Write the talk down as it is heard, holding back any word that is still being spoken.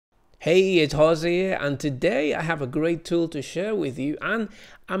Hey, it's Jose here, and today I have a great tool to share with you, and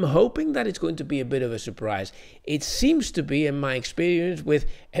I'm hoping that it's going to be a bit of a surprise. It seems to be, in my experience, with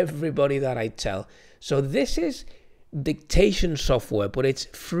everybody that I tell. So this is dictation software, but it's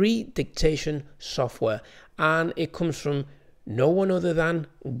free dictation software, and it comes from no one other than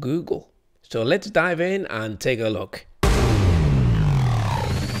Google. So let's dive in and take a look.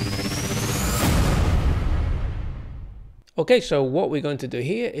 Okay, so what we're going to do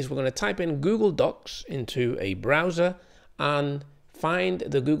here is we're going to type in Google Docs into a browser and find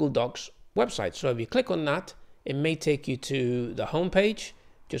the Google Docs website. So if you click on that, it may take you to the home page.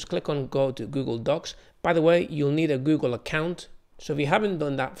 Just click on go to Google Docs. By the way, you'll need a Google account. So if you haven't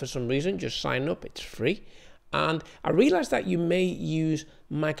done that for some reason, just sign up, it's free. And I realized that you may use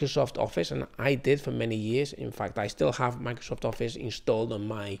Microsoft Office, and I did for many years. In fact, I still have Microsoft Office installed on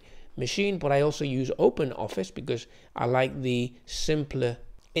my machine, but I also use Open Office because I like the simpler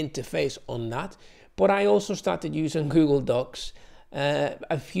interface on that. But I also started using Google Docs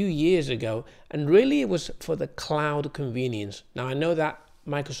a few years ago, and really it was for the cloud convenience. Now I know that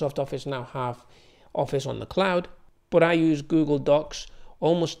Microsoft Office now have Office on the cloud, but I use Google Docs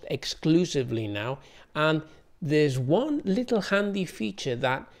almost exclusively now, and there's one little handy feature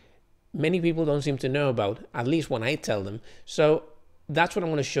that many people don't seem to know about, at least when I tell them. So that's what I'm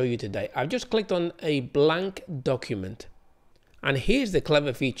going to show you today. I've just clicked on a blank document, and here's the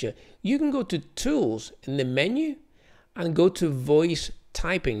clever feature. You can go to Tools in the menu and go to Voice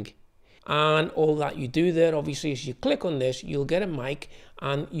Typing, and all that you do there obviously is you click on this, you'll get a mic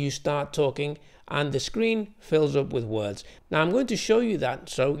and you start talking, and the screen fills up with words. Now I'm going to show you that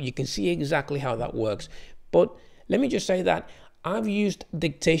so you can see exactly how that works, but let me just say that I've used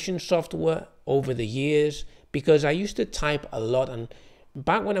dictation software over the years because I used to type a lot, and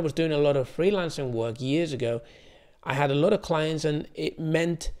back when I was doing a lot of freelancing work years ago, I had a lot of clients, and it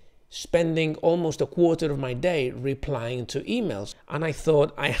meant spending almost a quarter of my day replying to emails. And I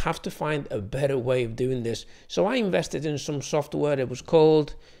thought I have to find a better way of doing this. So I invested in some software. It was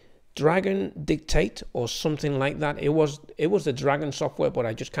called Dragon Dictate or something like that. It was the Dragon software, but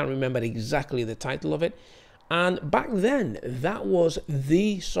I just can't remember exactly the title of it. And back then, that was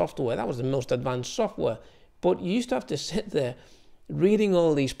the software. That was the most advanced software. But you used to have to sit there reading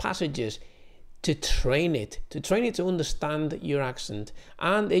all these passages to train it to understand your accent.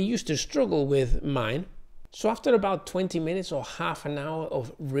 And it used to struggle with mine. So after about 20 minutes or half an hour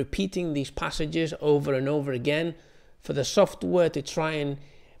of repeating these passages over and over again for the software to try and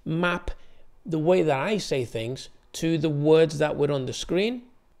map the way that I say things to the words that were on the screen,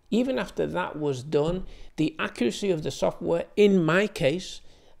 even after that was done, the accuracy of the software, in my case,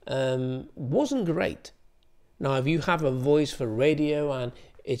 wasn't great. Now, if you have a voice for radio and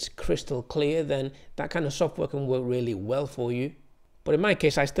it's crystal clear, then that kind of software can work really well for you. But in my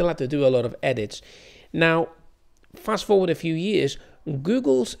case, I still had to do a lot of edits. Now, fast forward a few years,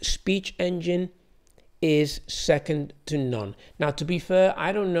 Google's speech engine is second to none. Now, to be fair,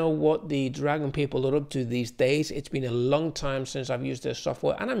 I don't know what the Dragon people are up to these days. It's been a long time since I've used their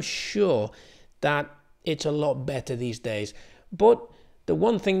software, and I'm sure that it's a lot better these days. But the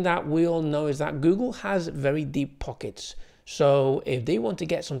one thing that we all know is that Google has very deep pockets. So if they want to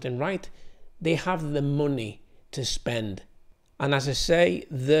get something right, they have the money to spend. And as I say,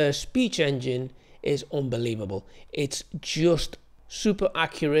 the speech engine is unbelievable. It's just super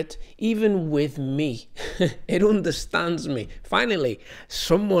accurate, even with me. It understands me. Finally,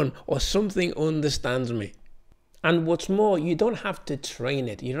 someone or something understands me. And what's more, you don't have to train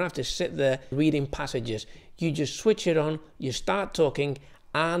it. You don't have to sit there reading passages. You just switch it on, you start talking,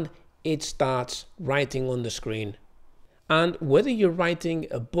 and it starts writing on the screen. And whether you're writing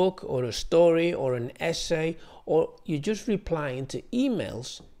a book or a story or an essay, or you're just replying to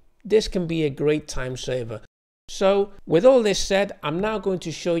emails, this can be a great time saver. So with all this said, I'm now going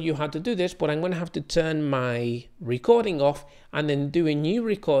to show you how to do this, but I'm going to have to turn my recording off and then do a new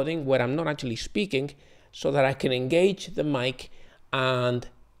recording where I'm not actually speaking, so that I can engage the mic and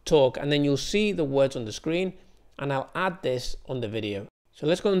talk, and then you'll see the words on the screen, and I'll add this on the video. So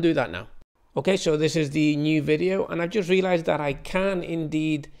let's go and do that now. Okay, so this is the new video, and I've just realized that I can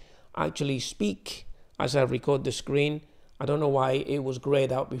indeed actually speak as I record the screen. I don't know why it was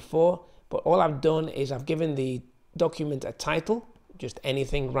grayed out before, but all I've done is I've given the document a title, just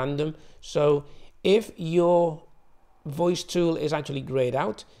anything random. So if your voice tool is actually grayed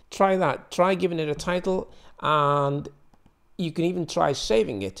out, try that. Try giving it a title, and you can even try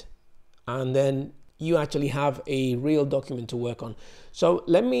saving it, and then you actually have a real document to work on. So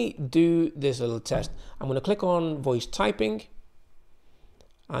let me do this little test. I'm going to click on voice typing,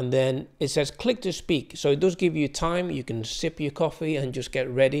 and then it says click to speak. So it does give you time. You can sip your coffee and just get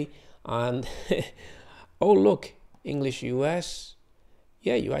ready. And oh look, English US,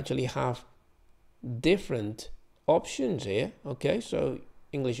 yeah, you actually have different options here. Okay, so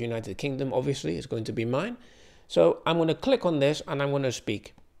English United Kingdom obviously is going to be mine. So I'm going to click on this and I'm going to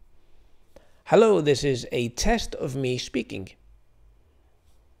speak. Hello, this is a test of me speaking.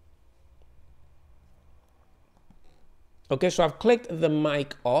 Okay, so I've clicked the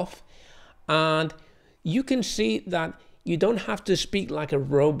mic off, and you can see that you don't have to speak like a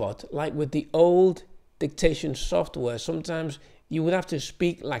robot, like with the old dictation software. Sometimes you would have to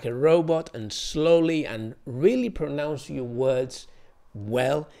speak like a robot and slowly and really pronounce your words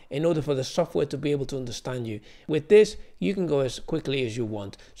well in order for the software to be able to understand you. With this, you can go as quickly as you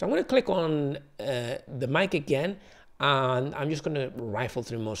want. So I'm going to click on the mic again, and I'm just going to rifle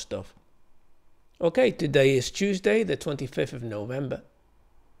through more stuff. Okay, today is Tuesday, the 25th of November.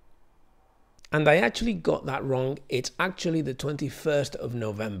 And I actually got that wrong. It's actually the 21st of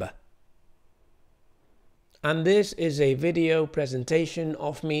November. And this is a video presentation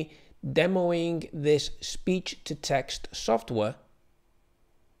of me demoing this speech-to-text software,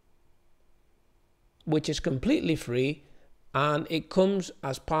 which is completely free, and it comes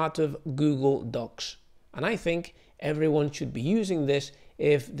as part of Google Docs. And I think everyone should be using this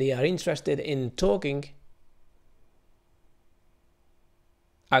if they are interested in talking.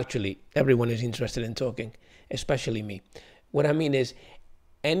 Actually, everyone is interested in talking, especially me. What I mean is,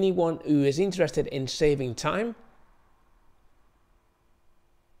 anyone who is interested in saving time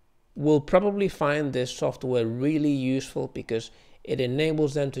will probably find this software really useful because it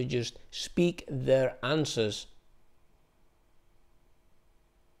enables them to just speak their answers.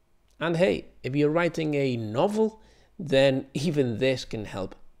 And hey, if you're writing a novel, then even this can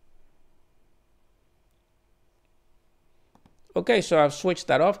help. Okay, so I've switched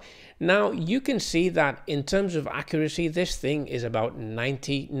that off. Now you can see that in terms of accuracy, this thing is about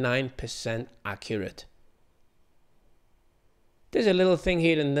 99% accurate. There's a little thing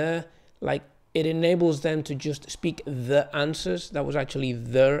here and there, like it enables them to just speak the answers. That was actually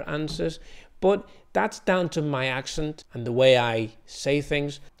their answers, but that's down to my accent and the way I say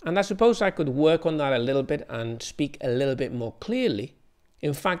things. And I suppose I could work on that a little bit and speak a little bit more clearly.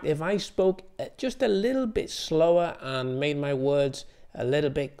 In fact, if I spoke just a little bit slower and made my words a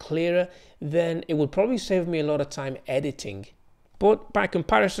little bit clearer, then it would probably save me a lot of time editing. But by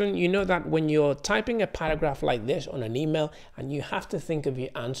comparison, you know that when you're typing a paragraph like this on an email and you have to think of your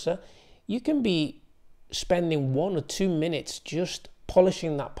answer, you can be spending 1 or 2 minutes just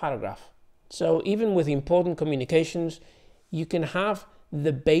polishing that paragraph. So even with important communications, you can have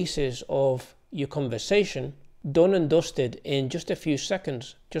the basis of your conversation done and dusted in just a few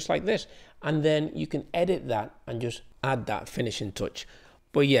seconds, just like this. And then you can edit that and just add that finishing touch.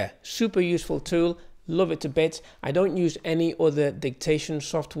 But yeah, super useful tool. Love it to bits. I don't use any other dictation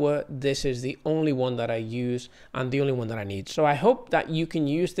software. This is the only one that I use and the only one that I need. So I hope that you can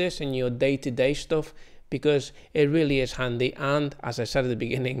use this in your day-to-day stuff because it really is handy. And as I said at the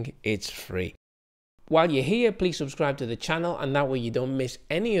beginning, it's free. While you're here, please subscribe to the channel, and that way you don't miss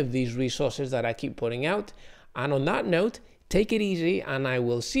any of these resources that I keep putting out. And on that note, take it easy, and I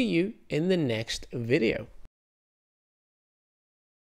will see you in the next video.